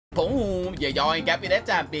Boom. Yeah, y'all ain't got me that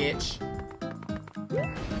time, bitch.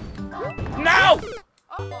 No!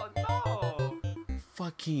 Oh, no.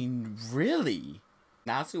 Fucking really?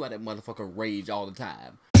 Now I see why that motherfucker rage all the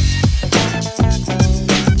time.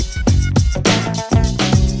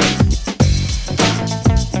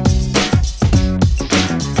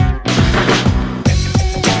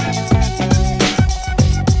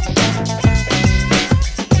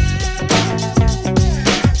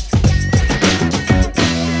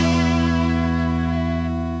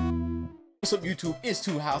 What's up YouTube, it's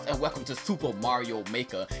Two House and welcome to Super Mario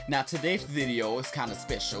Maker. Now today's video is kind of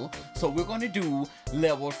special, so we're going to do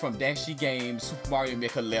levels from Dashiegames Super Mario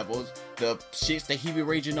Maker levels, the shits that he be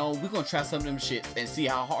raging on. We're going to try some of them shits and see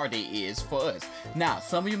how hard it is for us. Now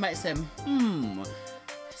some of you might say,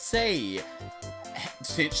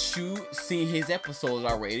 since you seen his episodes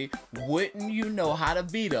already, wouldn't you know how to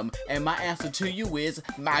beat him? And my answer to you is,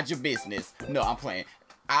 mind your business. No, I'm playing.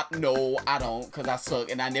 No, I don't, because I suck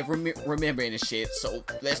and I never remember any shit. So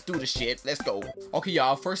let's do the shit. Let's go. Okay,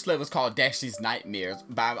 y'all. First level is called Dashie's Nightmares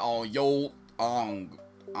by you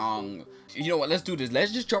know what? Let's do this.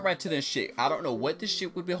 Let's just jump right to this shit. I don't know what this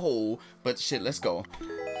shit would behold, but shit, let's go.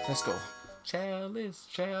 Let's go. Chalice,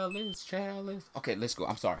 chalice, chalice. Okay, let's go.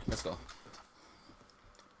 I'm sorry. Let's go.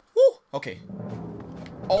 Woo! Okay.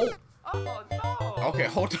 Oh. Oh, no. Okay,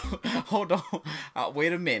 hold on. Hold on.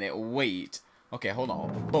 Wait a minute. Wait. Okay, hold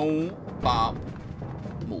on. Boom, bop.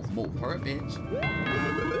 Move, move. Hurry, bitch.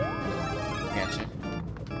 Gotcha.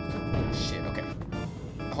 Oh, shit, okay.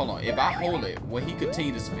 Hold on. If I hold it, will he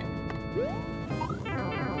continue to spin?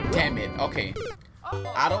 Damn it. Okay.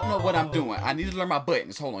 I don't know what I'm doing. I need to learn my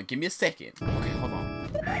buttons. Hold on. Give me a second. Okay, hold on.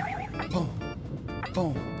 Boom.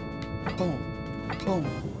 Boom. Boom. Boom.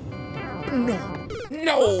 No.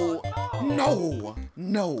 No. No.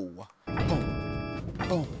 No. Boom.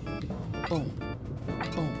 Boom. Boom,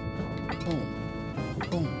 boom, boom,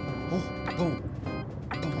 boom, oh, boom,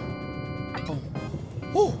 boom, boom,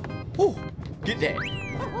 oh, oh, get that,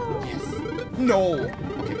 yes, no,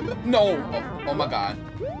 okay, no, oh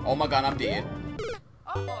my god, I'm dead,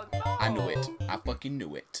 I knew it, I fucking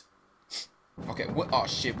knew it, okay, what, oh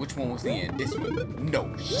shit, which one was the end, this one,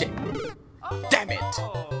 no, shit, damn it,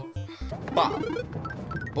 bop,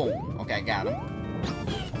 boom, okay, I got him.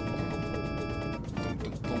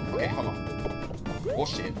 Okay, hold on. Oh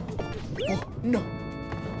shit. Oh no.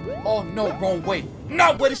 Oh no, wrong way.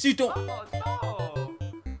 No, what is she doing?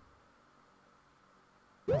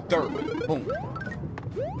 Third one. Boom.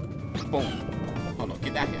 Boom. Hold on,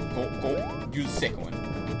 get out here. Go. Use the second one.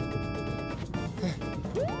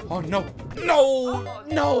 Oh no. No!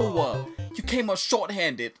 No! You came up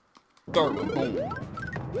short-handed. Third one. Boom.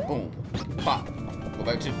 Boom. Pop. Go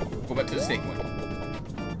back to the second one.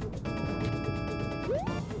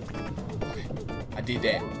 I did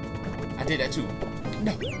that. I did that too.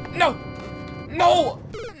 No. No. No.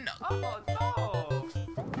 No.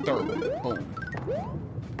 Third one. Boom.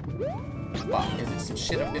 Wow. Is it some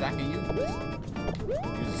shit up that I can use?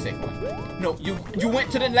 Use the second one. No. You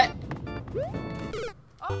went to the left.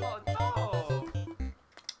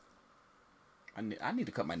 I need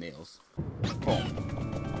to cut my nails. Boom.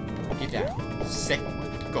 Get down. Second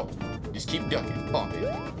one. Go. Just keep ducking. Bump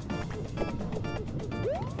it.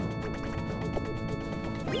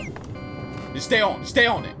 Just stay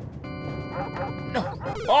on it. No.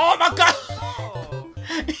 Oh my god!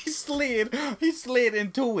 He slid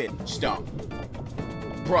into it. Stop.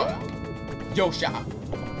 Bruh. Yo shot.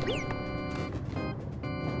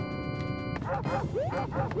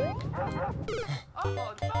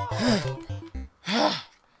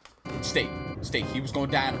 Stay. He was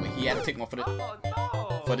gonna die anyway. He had to take one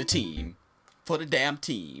for the team. For the damn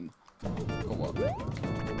team. Go up.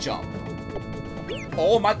 Jump.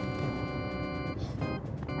 Oh my.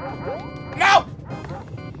 No!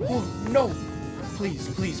 Oh no! Please.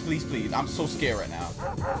 I'm so scared right now.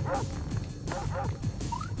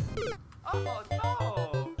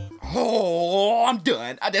 Oh, I'm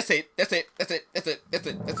done. That's it.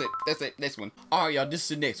 Next one. Alright, y'all, this is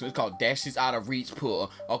the next one. It's called Dashie's Out of Reach Pool.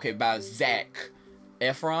 Okay, by Zach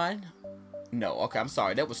Efron? No, okay, I'm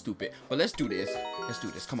sorry. That was stupid. But let's do this.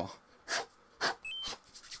 Come on.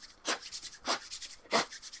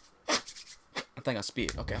 I think I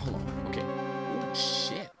spit. Okay, hold on. Okay. Oh,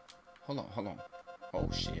 shit. Hold on. Oh,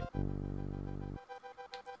 shit.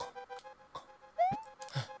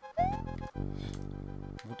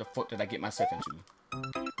 What the fuck did I get myself into?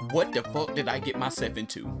 Oh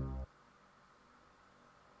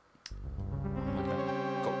my god.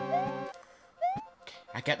 Go. Okay,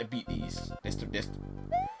 I got to beat these.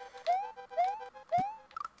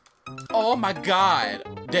 Oh my god.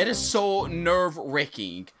 That is so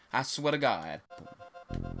nerve-wracking. I swear to God.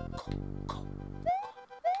 Go.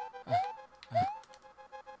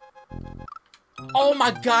 Oh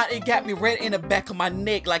my God, it got me right in the back of my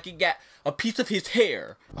neck like it got a piece of his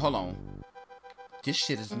hair. Hold on. This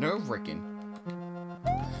shit is nerve-wracking.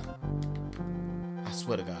 I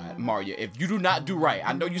swear to God. Mario, if you do not do right,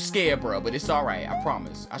 I know you scared, bro, but it's alright. I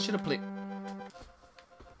promise. I should have played.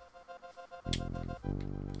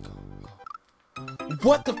 Go.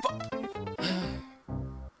 What the fuck?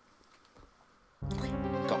 Okay,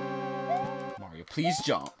 go. Mario, please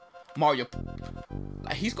jump. Mario.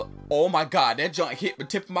 He's go. Oh my God, that jump hit the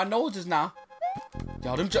tip of my nose just now.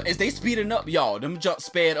 Y'all, them jump, is they speeding up? Y'all, them jump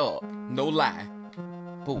sped up. No lie.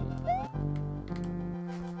 Boom.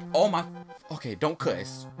 Oh my. Okay, don't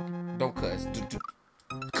cuss. Don't cuss.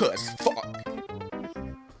 Cuss. Fuck.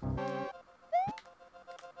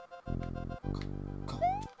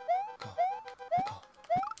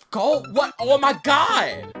 Go. What? Oh my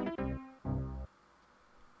God.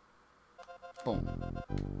 Boom.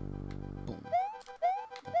 Boom.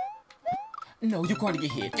 No, you're going to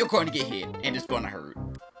get hit. You're going to get hit. And it's going to hurt.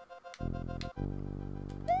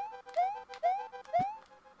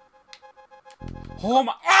 Oh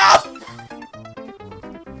my. Ah!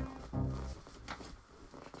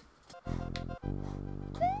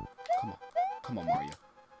 Come on, Mario.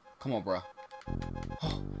 Come on, bro.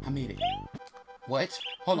 Oh, I made it. What?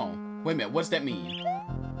 Hold on. Wait a minute. What does that mean?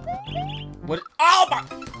 What? Oh my.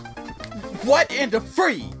 What in the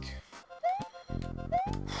freak?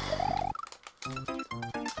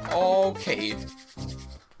 Okay.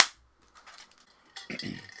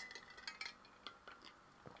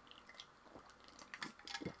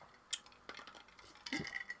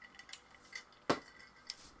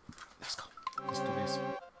 Let's go. Let's do this.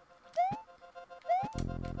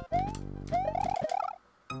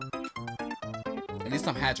 At least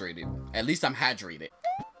I'm hydrated. At least I'm hydrated.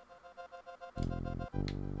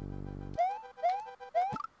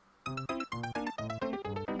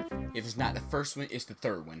 If it's not the first one, it's the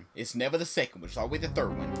third one. It's never the second one. It's always the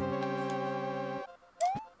third one.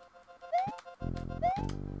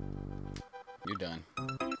 You're done.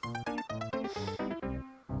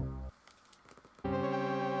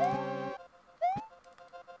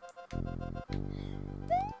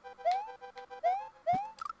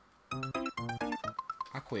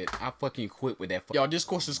 I quit. I fucking quit with that. Y'all, this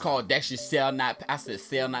course is called Shall Not Pass,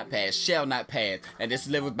 Shall Not Pass. And it's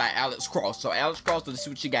delivered by Alex Cross. So Alex Cross, let's see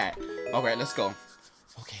what you got. Alright, let's go.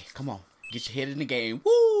 Okay, come on. Get your head in the game.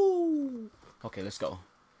 Woo! Okay, let's go.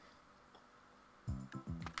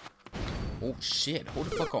 Oh shit. Hold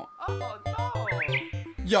the fuck on. Oh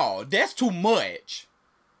no! Y'all, that's too much.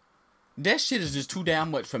 That shit is just too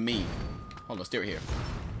damn much for me. Hold on, stay right here.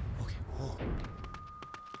 Okay. Whoa.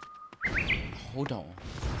 Hold on.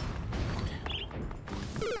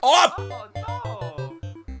 Oh! Oh no!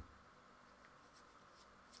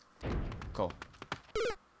 Go.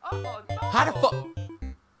 Oh no! How the fuck?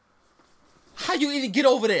 How you even get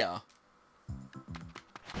over there?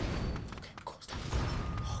 Okay, cool, stop.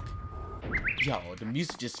 Okay. Yo, the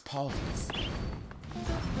music just pauses.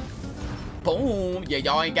 Boom! Yeah,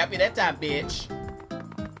 y'all ain't got me that time, bitch.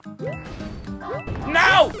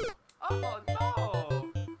 No! Oh no!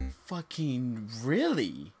 Fucking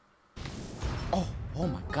really? Oh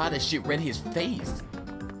my God, that shit ran his face.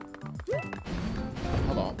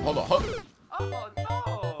 Hold on. Oh no!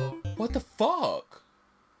 What the fuck?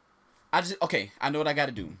 Okay, I know what I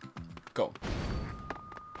gotta do. Go.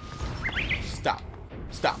 Stop.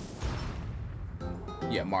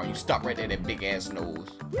 Yeah, Mario, stop right there, that big ass nose.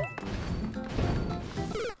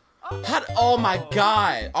 Oh my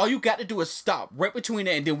God. All you got to do is stop right between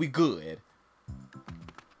that and then we good.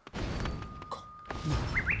 Go.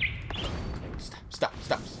 Stop.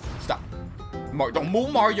 Mario, don't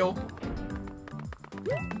move, Mario.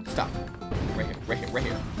 Stop. Right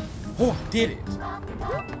here. Oh, I did it.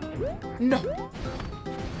 No.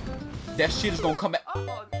 That shit is gonna come back.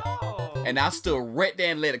 Oh no! And I stood right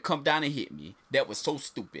there and let it come down and hit me. That was so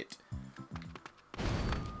stupid.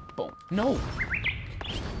 Boom. No.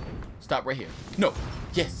 Stop right here. No.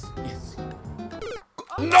 Yes.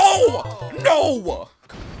 No.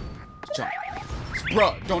 Jump.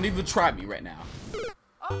 Bruh, don't even try me right now.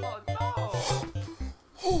 Oh no!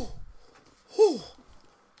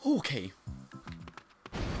 Okay.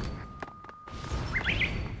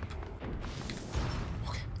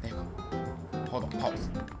 Okay, there you go. Hold on, pause.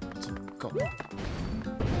 Go.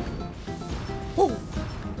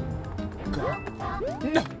 Go.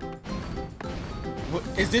 No. What,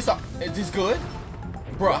 is this good?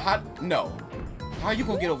 Bro, no. How are you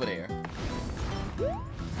gonna get over there?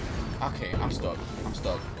 Okay, I'm stuck.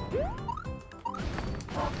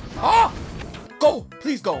 Oh! Go!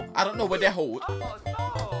 Please go. I don't know what that hold. Oh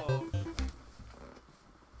no!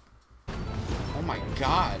 Oh my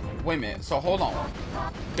god. Wait a minute. So hold on.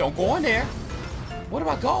 Don't go in there. Where do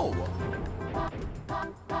I go?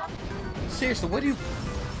 Seriously, what do you...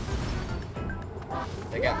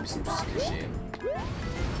 They gotta be some secret shit.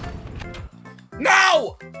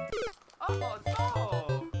 No! Oh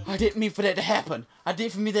no! I didn't mean for that to happen. I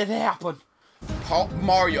didn't mean that to happen. Oh,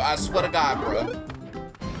 Mario, I swear to God, bro.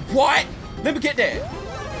 What? Let me get that.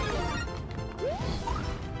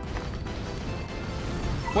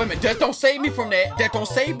 Wait a minute. That don't save me from that. That don't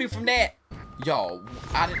save me from that. Yo,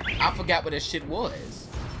 I forgot what that shit was.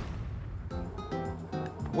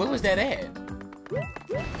 Where was that at?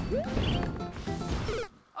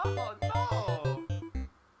 Oh no!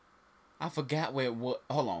 I forgot where it was.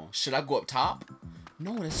 Hold on. Should I go up top?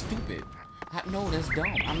 No, that's stupid. No, that's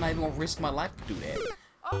dumb. I'm not even gonna risk my life to do that.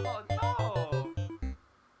 Oh no!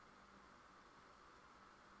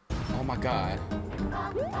 Oh my god.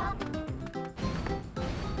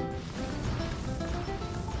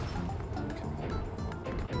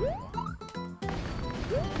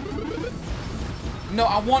 No,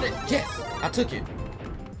 I want it. Yes, I took it.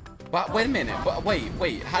 But wait a minute. But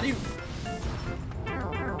wait. How do you?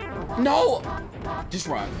 No. Just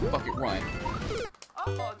run. Fuck it, run.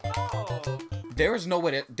 Oh no! There is no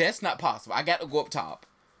way that's not possible. I got to go up top.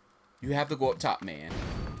 You have to go up top, man.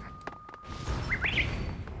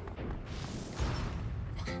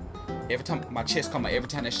 Okay. Every time my chest come out, every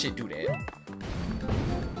time that shit do that.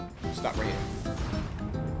 Stop right here.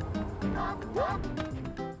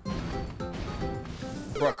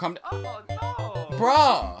 Bruh, come down. Oh no!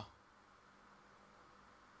 Bruh!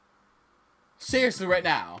 Seriously, right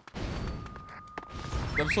now.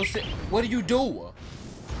 I'm so sick. What do you do?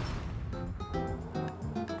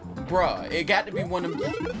 Bruh, it got to be one of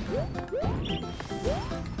them.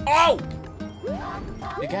 Oh!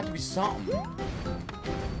 It got to be something.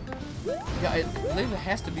 Yeah, it literally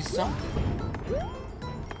has to be something.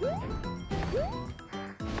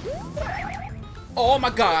 Oh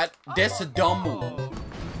my god, that's a dumb move.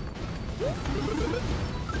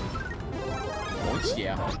 Oh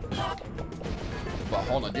yeah. But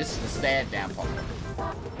hold on, this is the sad damn part.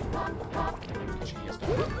 Get your hands down.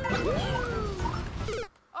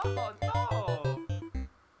 Oh no!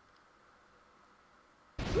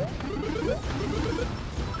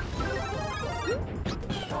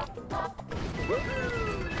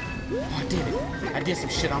 Oh, I did it. I did some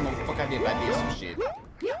shit. I don't know what the fuck I did, but I did some shit.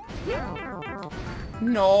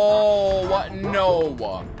 No, what?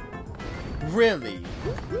 No. Really?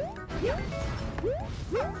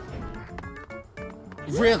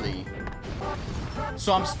 Really?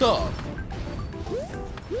 So I'm stuck.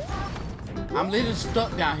 I'm literally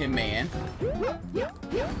stuck down here, man.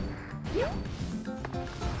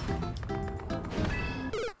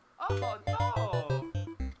 Oh no!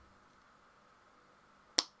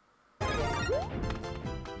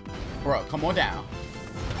 Bro, come on down.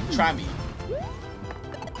 Try me.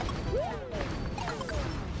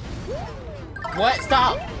 What?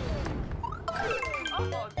 Stop!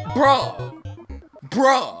 Bruh!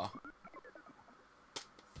 Bruh!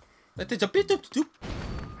 Let it a bit of soup.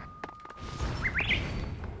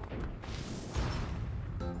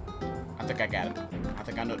 I think I got it. I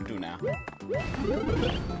think I know what to do now. God.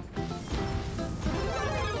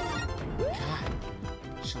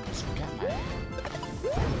 She almost got my head.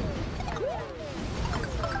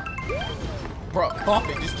 Bro, bump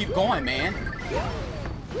it. Just keep going, man.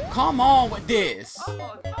 Come on with this.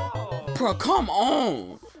 Oh no! Bro, come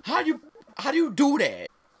on. How do you do that?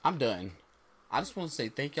 I'm done. I just want to say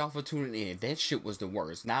thank y'all for tuning in. That shit was the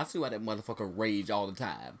worst. Now I see why that motherfucker rage all the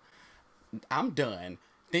time. I'm done.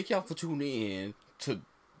 Thank y'all for tuning in to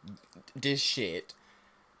this shit.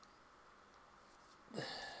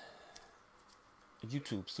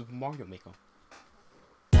 YouTube Super Mario Maker.